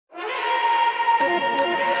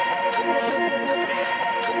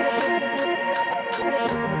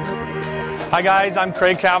Hi guys, I'm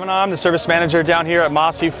Craig Kavanaugh. I'm the service manager down here at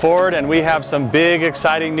Mossy Ford, and we have some big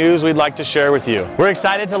exciting news we'd like to share with you. We're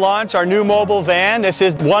excited to launch our new mobile van. This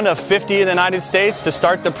is one of 50 in the United States to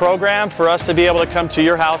start the program for us to be able to come to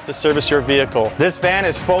your house to service your vehicle. This van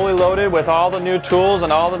is fully loaded with all the new tools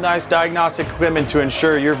and all the nice diagnostic equipment to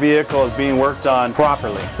ensure your vehicle is being worked on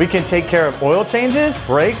properly. We can take care of oil changes,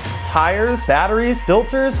 brakes, tires, batteries,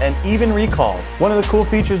 filters, and even recalls. One of the cool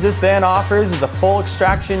features this van offers is a full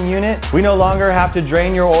extraction unit. We no longer have to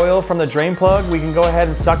drain your oil from the drain plug. We can go ahead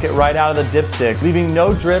and suck it right out of the dipstick, leaving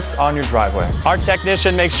no drips on your driveway. Our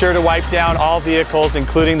technician makes sure to wipe down all vehicles,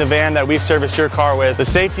 including the van that we service your car with. The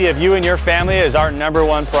safety of you and your family is our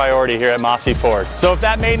 #1 priority here at Mossy Ford. So if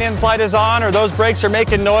that maintenance light is on or those brakes are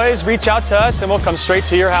making noise, reach out to us and we'll come straight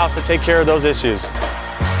to your house to take care of those issues.